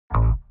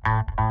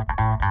Hey,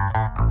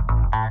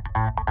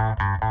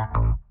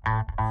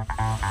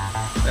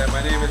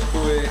 my name is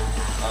Kui.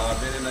 I've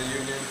been in the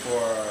union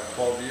for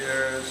 12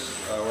 years.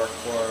 I work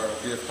for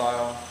BF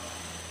Tile.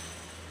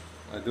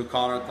 I do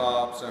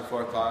countertops and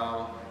floor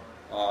tile.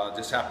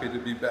 Just happy to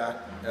be back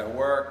at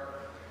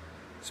work.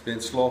 It's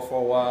been slow for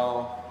a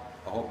while.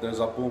 I hope there's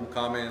a boom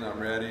coming. I'm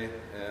ready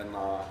and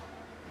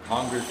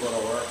hungry for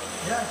the work.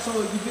 Yeah, so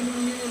you've been in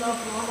the union now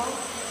for how long?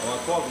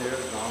 About 12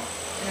 years now.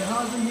 And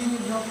how's the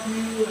union helped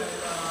you and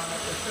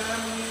the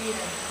family?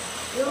 And,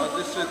 you know,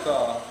 This is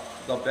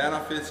the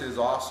benefits is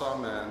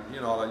awesome, and you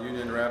know the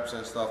union reps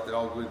and stuff. They're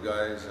all good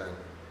guys, and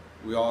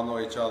we all know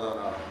each other on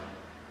a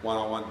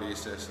one-on-one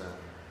basis. And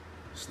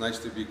it's nice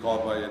to be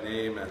called by your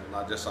name and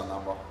not just a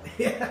number.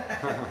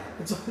 Yeah,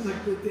 it's always a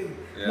good thing.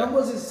 Yeah.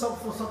 Numbers is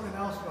for something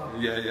else, bro.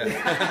 Yeah,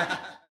 yeah.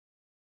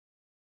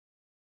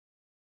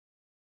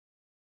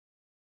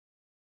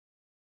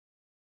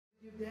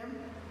 You them?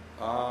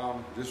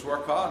 Just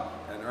work hard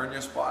and earn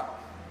your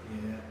spot.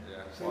 Yeah.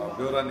 Yeah. Well,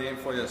 build a name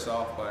for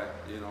yourself by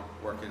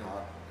working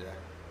hard. Yeah.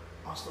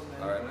 Awesome,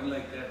 man. All right. I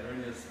like that,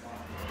 earn your spot.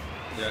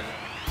 Yeah.